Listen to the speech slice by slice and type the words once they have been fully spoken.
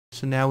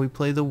So now we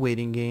play the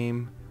waiting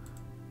game.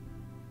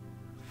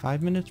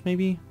 5 minutes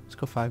maybe? Let's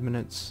go 5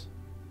 minutes.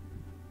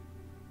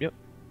 Yep.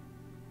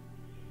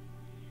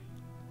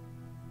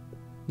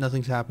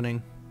 Nothing's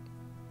happening.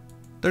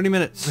 30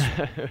 minutes.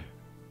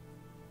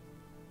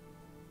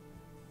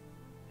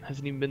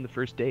 Hasn't even been the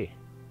first day.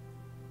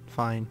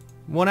 Fine.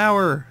 1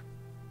 hour.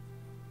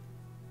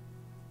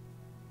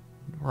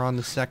 We're on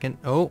the second.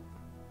 Oh.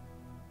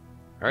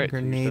 Alright.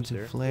 Grenades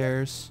and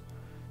flares.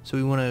 So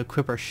we want to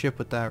equip our ship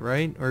with that,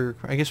 right? Or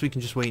I guess we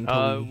can just wait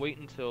until wait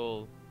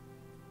until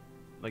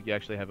like you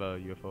actually have a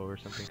UFO or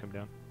something come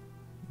down.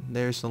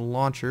 There's the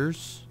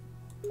launchers.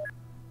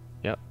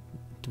 Yep.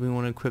 Do we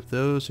want to equip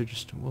those or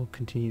just we'll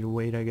continue to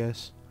wait, I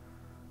guess?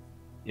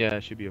 Yeah,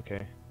 it should be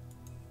okay.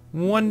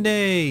 1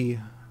 day,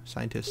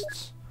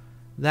 scientists.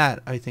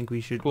 That I think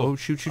we should. Cool. Oh,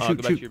 shoot! Go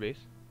back to your base.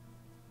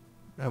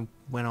 I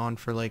went on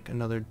for like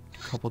another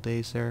couple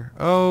days there.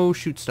 Oh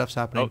shoot! Stuff's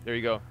happening. Oh, there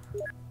you go.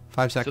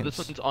 5 seconds. So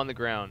this one's on the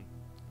ground.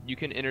 You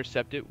can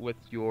intercept it with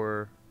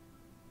your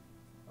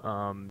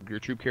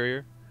troop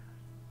carrier,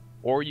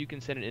 or you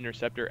can send an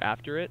interceptor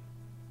after it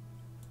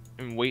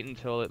and wait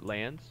until it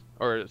lands,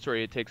 or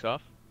sorry, it takes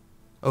off.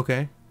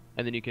 Okay.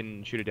 And then you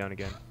can shoot it down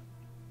again.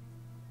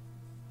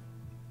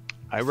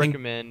 I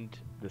recommend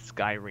the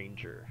Sky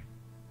Ranger.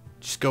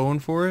 Just going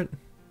for it?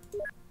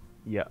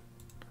 Yeah.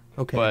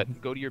 Okay.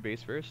 But go to your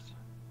base first.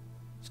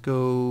 Let's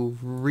go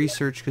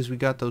research because we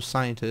got those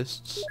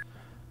scientists.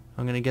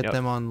 I'm gonna get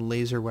them on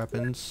laser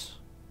weapons.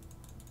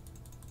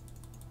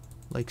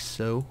 Like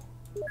so.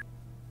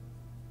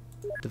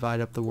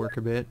 Divide up the work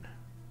a bit.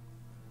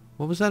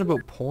 What was that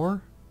about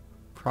poor?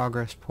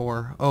 Progress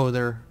poor. Oh,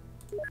 they're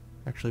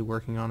actually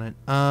working on it.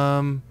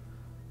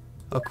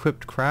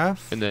 Equipped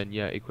craft. And then,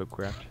 yeah, equip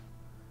craft.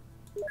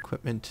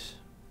 Equipment.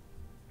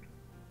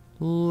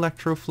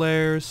 Electro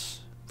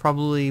flares.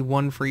 Probably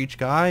 1 for each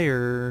guy,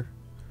 or...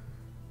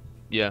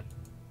 Yeah.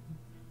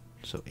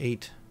 So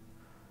 8.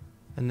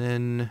 And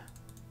then...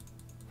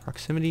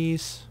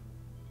 proximities.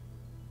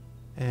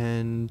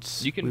 And...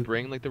 You can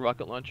bring, like, the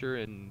rocket launcher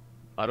and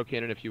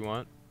autocannon if you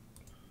want.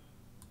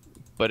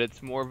 But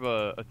it's more of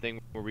a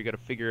thing where we gotta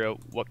figure out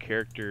what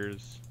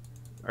characters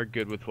are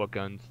good with what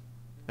guns.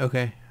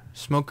 Okay.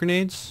 Smoke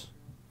grenades?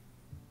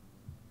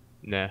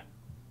 Nah.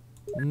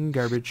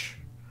 Garbage.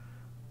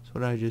 That's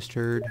what I just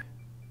heard.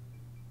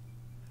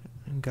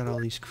 And got all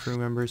these crew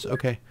members.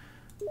 Okay.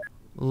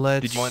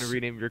 Let's... Did you want to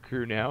rename your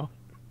crew now?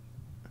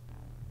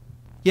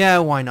 Yeah,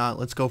 why not?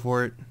 Let's go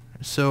for it.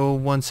 So,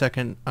 1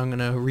 second. I'm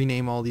going to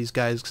rename all these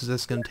guys because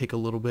that's going to take a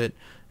little bit.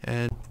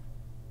 And...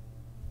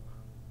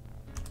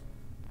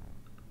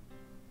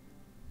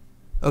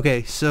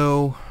 Okay,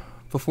 so...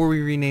 Before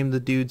we rename the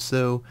dudes,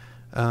 though,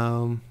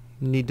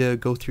 need to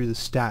go through the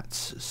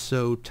stats.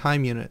 So,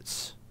 time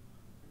units.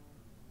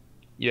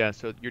 Yeah,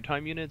 so your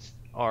time units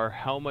are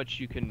how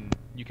much you can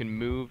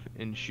move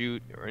and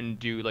shoot and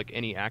do like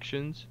any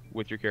actions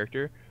with your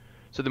character.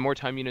 So the more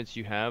time units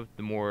you have,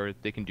 the more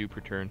they can do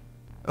per turn.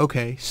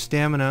 Okay,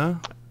 stamina.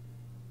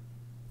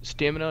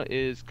 Stamina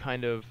is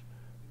kind of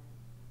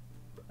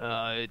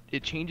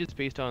it changes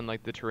based on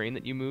like the terrain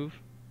that you move,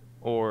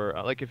 or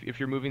like if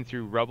you're moving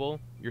through rubble,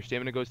 your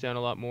stamina goes down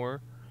a lot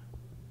more.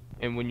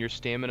 And when your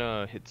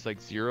stamina hits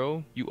like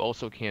 0, you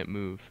also can't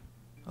move.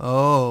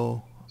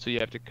 Oh. So you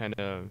have to kind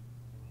of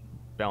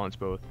balance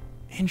both.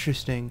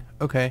 Interesting.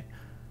 Okay.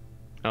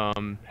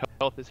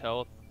 Health is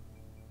health.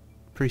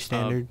 Pretty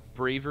standard.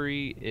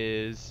 Bravery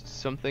is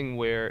something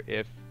where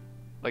if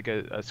like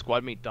a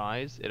squad mate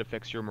dies, it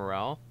affects your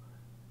morale.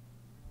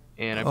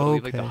 And I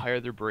believe like the higher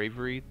their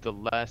bravery, the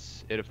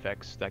less it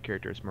affects that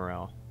character's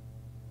morale.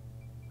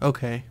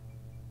 Okay.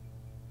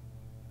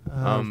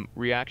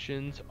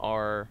 Reactions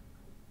are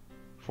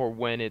for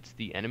when it's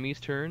the enemy's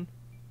turn.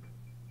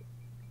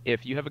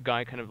 If you have a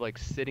guy kind of like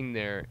sitting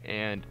there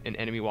and an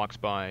enemy walks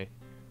by,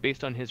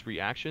 based on his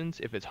reactions,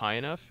 if it's high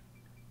enough,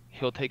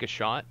 he'll take a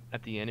shot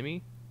at the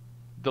enemy.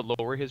 The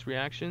lower his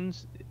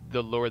reactions,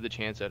 the lower the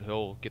chance that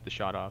he'll get the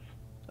shot off.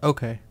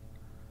 Okay.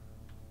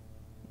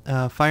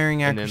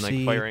 Firing accuracy. And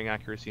then like firing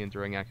accuracy and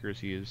throwing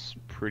accuracy is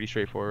pretty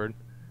straightforward.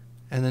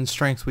 And then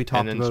strength we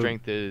talked about. And then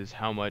strength is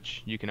how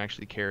much you can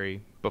actually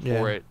carry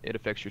before it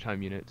affects your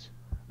time units.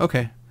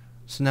 Okay.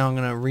 So now I'm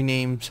going to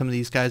rename some of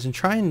these guys and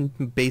try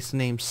and base the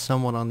name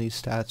somewhat on these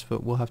stats,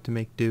 but we'll have to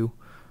make do.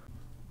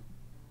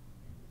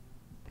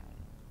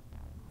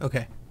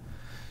 Okay.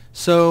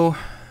 So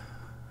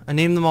I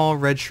named them all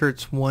red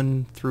shirts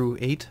 1 through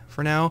 8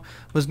 for now.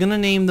 Was going to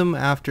name them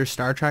after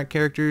Star Trek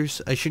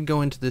characters. I should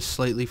go into this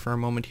slightly for a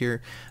moment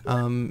here.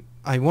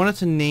 I wanted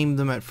to name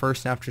them at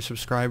first after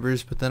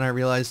subscribers, but then I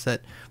realized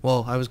that,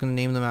 well, I was going to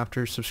name them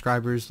after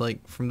subscribers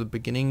like from the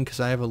beginning because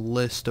I have a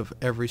list of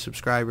every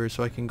subscriber,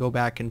 so I can go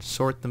back and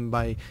sort them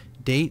by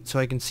date so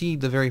I can see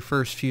the very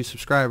first few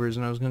subscribers,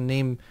 and I was going to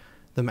name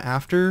them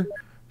after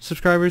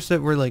subscribers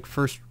that were like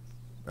first,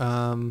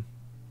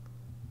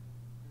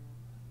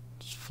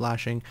 just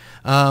flashing,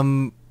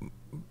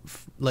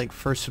 like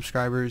first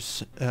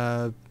subscribers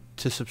to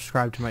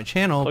subscribe to my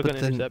channel, Click but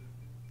on then...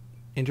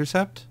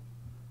 Intercept?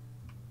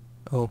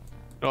 Oh.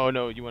 Oh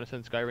no, you want to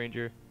send Sky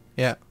Ranger?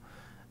 Yeah.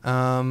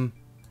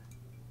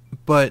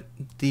 But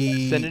Send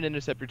the an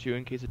Interceptor too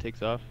in case it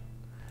takes off.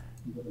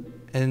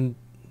 and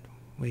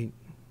wait,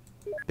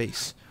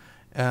 base.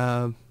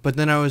 But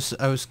then I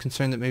was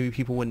concerned that maybe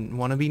people wouldn't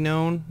want to be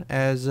known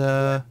as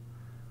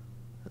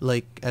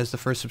like as the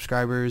first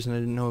subscribers, and I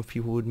didn't know if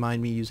people would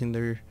mind me using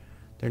their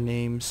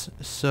names.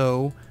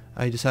 So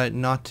I decided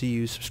not to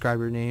use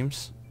subscriber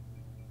names.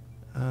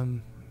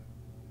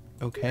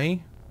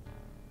 Okay.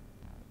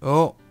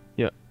 Oh.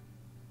 Yeah.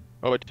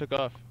 Oh, it took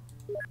off.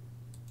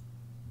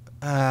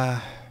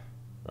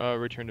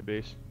 Return to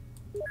base.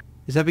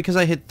 Is that because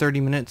I hit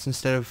 30 minutes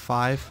instead of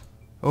 5?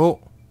 Oh.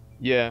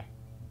 Yeah.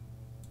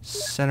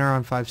 Center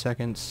on 5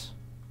 seconds.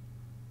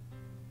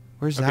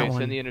 Where's that Okay, one?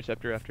 send the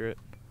Interceptor after it.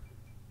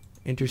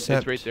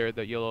 Intercept. It's right there,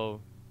 that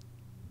yellow.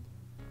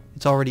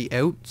 It's already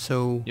out,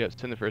 so... Yeah,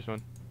 send the first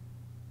one.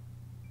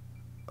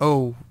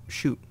 Oh,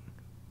 shoot.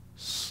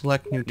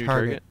 Select new New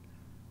target.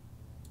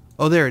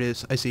 Oh, there it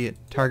is. I see it.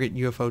 Target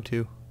UFO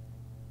 2.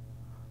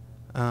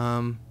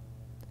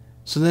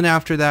 So then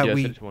after that Yeah,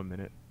 we send it to 1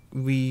 minute.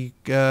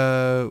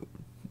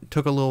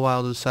 took a little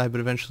while to decide,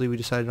 but eventually we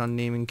decided on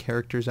naming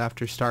characters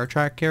after Star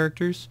Trek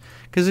characters,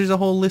 because there's a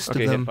whole list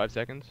Okay, of them. hit 5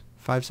 seconds.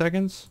 5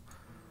 seconds.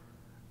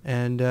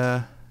 And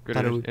Go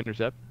thought it to would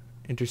intercept.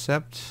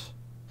 intercept.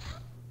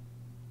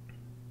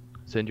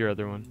 Send your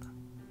other one.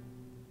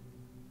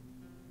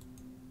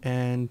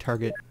 And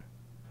target.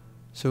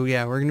 So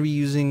yeah, we're gonna be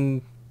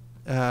using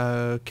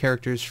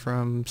characters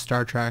from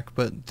Star Trek,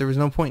 but there was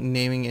no point in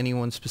naming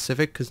anyone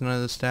specific because none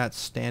of the stats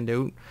stand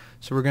out.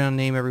 So we're gonna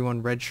name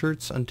everyone red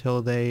shirts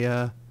until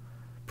they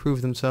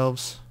prove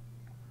themselves,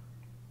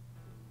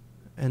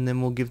 and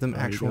then we'll give them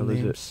actual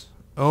names.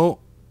 Oh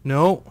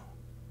no!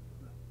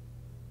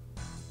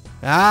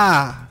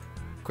 Ah,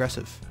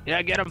 aggressive.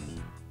 Yeah, get him.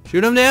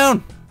 Shoot him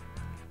down.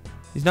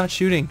 He's not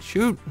shooting.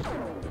 Shoot.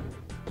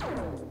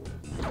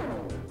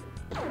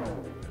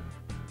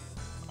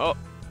 Oh.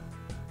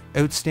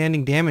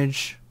 Outstanding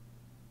damage.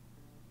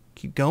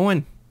 Keep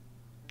going.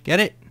 Get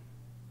it.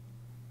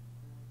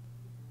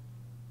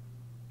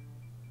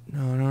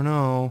 No, no,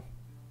 no.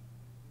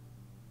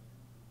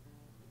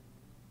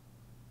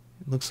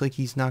 It looks like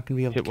he's not going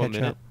to be able Hit to 1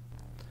 catch minute. up.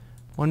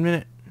 1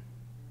 minute.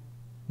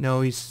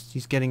 No,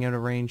 he's getting out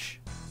of range.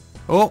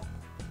 Oh!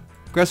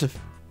 Aggressive.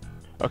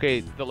 Okay,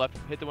 the left.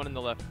 Hit the one in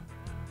the left.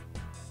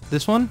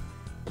 This one?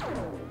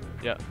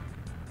 Yeah.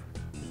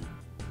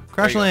 Crash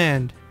There you go.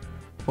 land.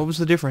 What was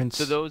the difference?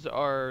 So those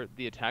are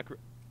the attack.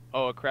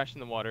 Oh, a crash in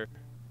the water.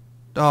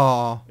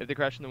 Oh, If they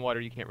crash in the water,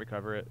 you can't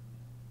recover it.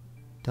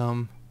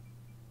 dumb.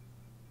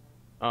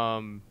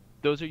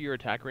 Those are your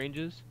attack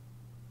ranges.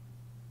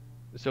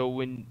 So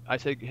when I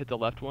said hit the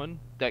left one,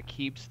 that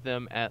keeps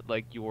them at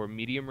like your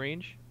medium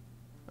range.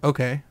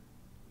 Okay.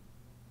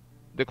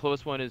 The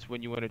closest one is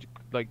when you want to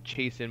like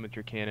chase in with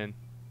your cannon.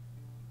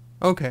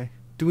 Okay.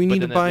 Do we But need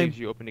to then that buy... leaves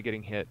you open to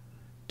getting hit.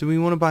 Do we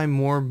want to buy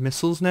more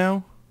missiles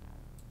now?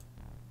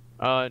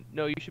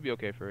 No, you should be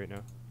okay for right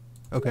now.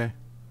 Okay.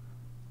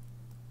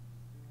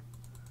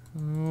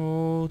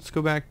 Oh, let's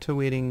go back to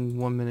waiting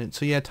 1 minute.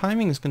 So yeah,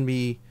 timing is going to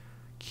be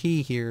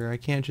key here. I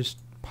can't just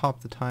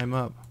pop the time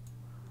up.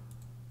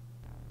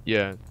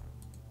 Yeah.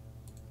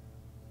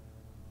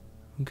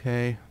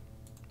 Okay.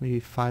 Maybe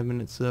 5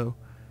 minutes though.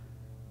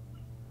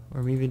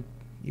 Or maybe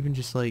even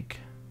just like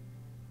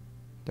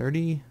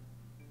 30?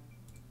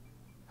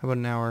 How about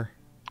an hour?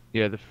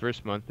 Yeah, the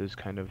first month is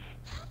kind of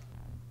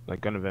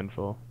like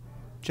uneventful.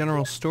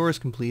 General store is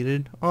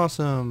completed.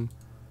 Awesome.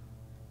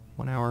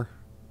 1 hour.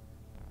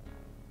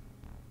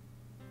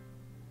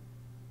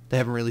 They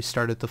haven't really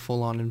started the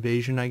full-on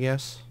invasion, I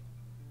guess.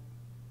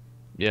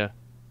 Yeah.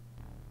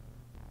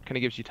 Kind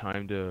of gives you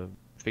time to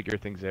figure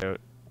things out.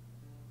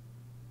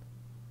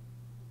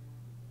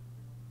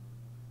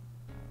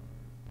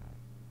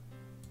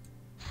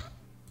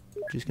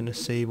 Just gonna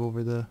save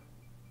over the...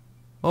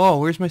 Oh,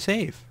 where's my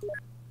save?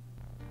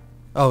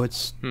 Oh,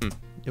 it's...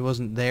 It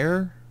wasn't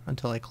there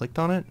until I clicked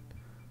on it?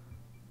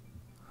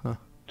 Huh.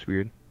 It's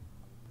weird.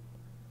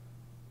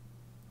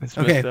 It's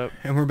messed up.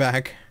 And we're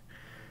back.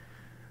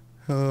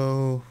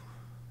 Oh...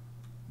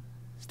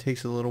 It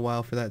takes a little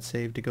while for that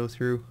save to go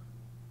through.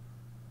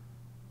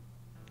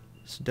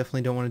 So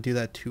definitely don't want to do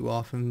that too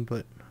often,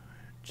 but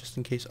just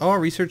in case... Oh,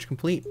 research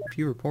complete.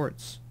 Few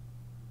reports.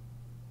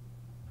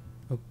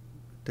 Oh,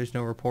 there's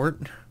no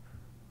report?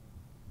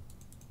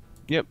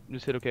 Yep,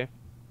 just hit OK.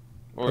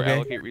 Or Okay.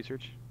 allocate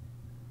research.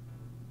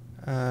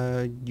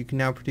 You can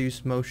now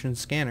produce motion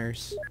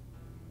scanners.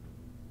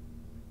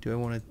 Do I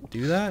want to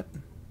do that?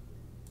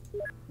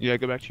 Yeah,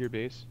 go back to your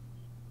base.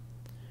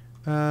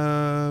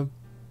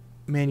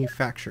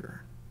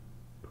 Manufacture.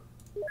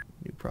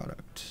 New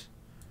product.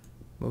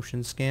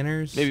 Motion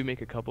scanners. Maybe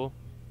make a couple.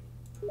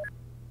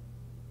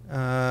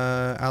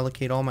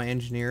 Allocate all my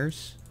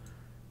engineers.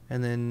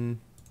 And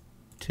then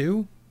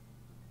 2?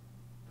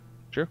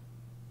 Sure.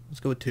 Let's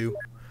go with 2.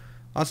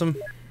 Awesome.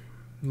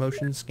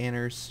 Motion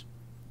scanners.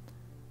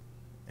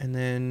 And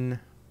then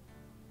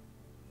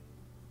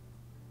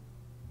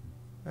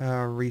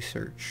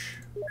research.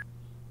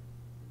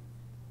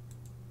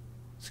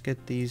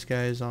 get these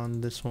guys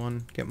on this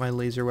one. Get my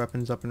laser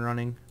weapons up and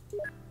running.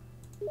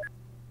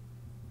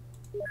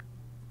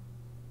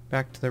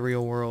 Back to the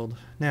real world.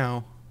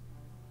 Now,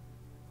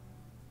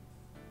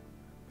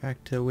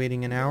 back to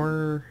waiting an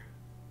hour.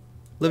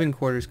 Living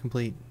quarters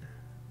complete.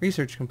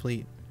 Research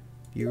complete.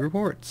 View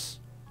reports.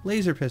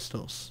 Laser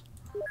pistols.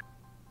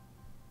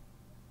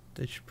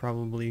 They should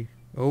probably...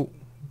 Oh,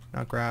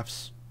 not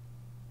graphs.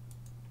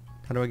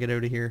 How do I get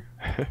out of here?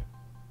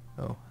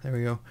 Oh, there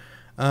we go.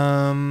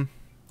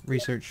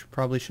 Research.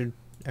 Probably should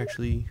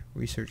actually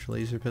research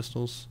laser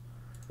pistols.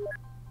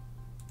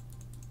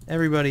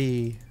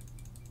 Everybody...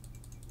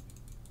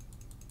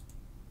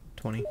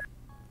 20.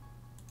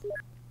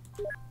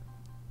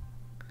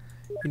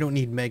 You don't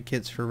need med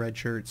kits for red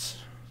shirts.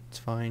 It's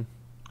fine.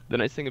 The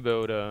nice thing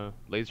about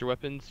laser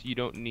weapons, you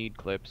don't need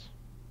clips.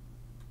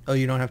 Oh,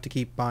 you don't have to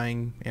keep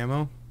buying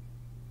ammo?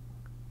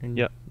 And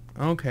Yep.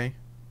 Okay.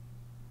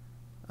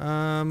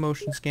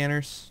 Motion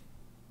scanners.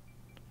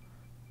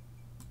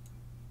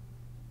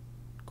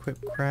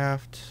 Equip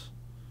craft.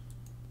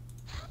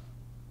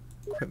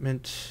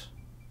 Equipment.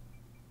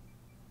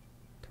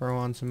 Throw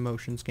on some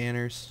motion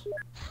scanners.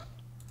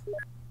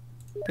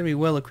 Gonna be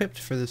well equipped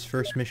for this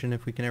first mission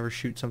if we can ever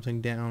shoot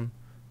something down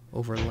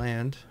over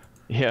land.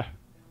 Yeah.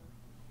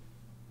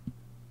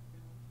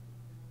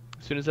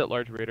 As soon as that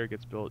large radar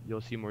gets built,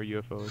 you'll see more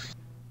UFOs.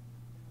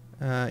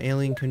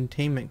 Alien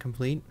containment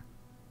complete.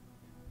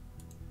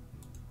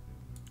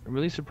 I'm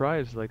really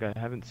surprised, like, I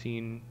haven't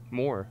seen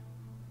more.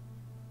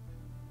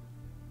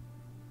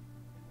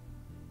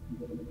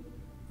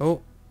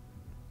 Oh.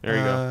 There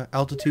you go.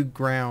 Altitude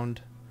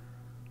ground.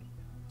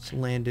 It's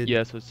landed.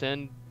 Yeah, so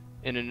send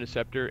an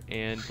interceptor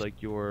and,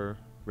 like, your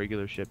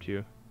regular ship too,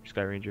 your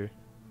Sky Ranger.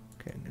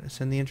 Okay, I'm gonna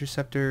send the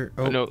interceptor.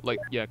 Oh, No, like,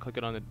 yeah, click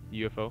it on the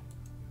UFO.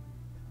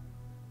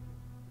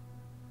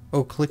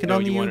 oh, click it No,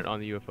 on the you want U- it on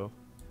the UFO.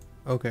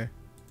 Okay.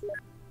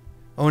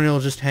 Oh, and it'll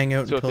just hang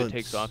out So if until it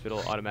takes off, it'll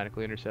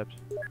automatically intercept.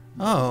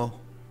 Oh,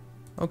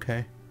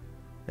 okay.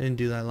 I didn't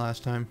do that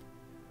last time.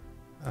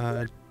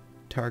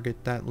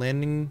 Target that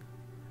landing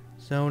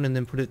zone and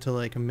then put it to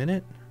like a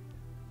minute.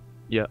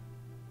 Yeah.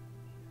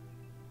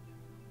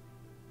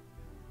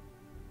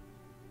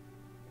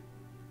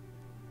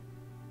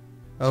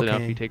 So now if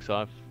he Okay. takes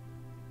off,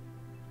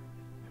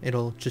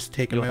 It'll just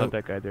take him you'll have out.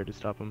 that guy there to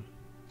stop him.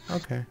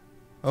 Okay.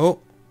 Oh.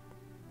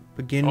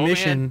 Begin Oh,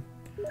 mission.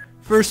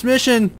 First mission.